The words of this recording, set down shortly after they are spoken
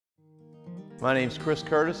My name's Chris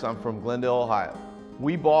Curtis. I'm from Glendale, Ohio.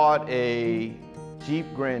 We bought a Jeep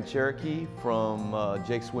Grand Cherokee from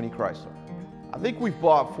Sweeney Chrysler. I think we've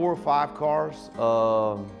bought 4 or 5 cars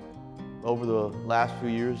over the last few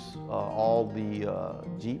years, all the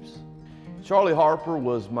Jeeps. Charlie Harper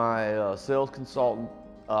was my sales consultant.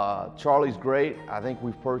 Charlie's great. I think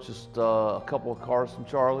we've purchased a couple of cars from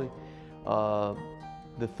Charlie.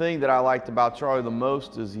 The thing that I liked about Charlie the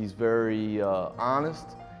most is he's very honest,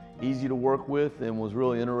 easy to work with, and was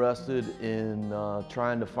really interested in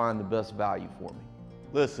trying to find the best value for me.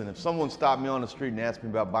 Listen, if someone stopped me on the street and asked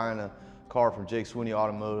me about buying a car from Sweeney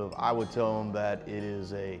Automotive, I would tell them that it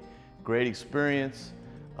is a great experience,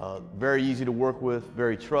 very easy to work with,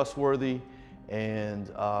 very trustworthy, and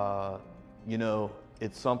you know,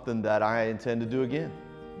 it's something that I intend to do again.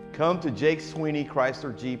 Come to Sweeney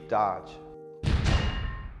Chrysler Jeep Dodge.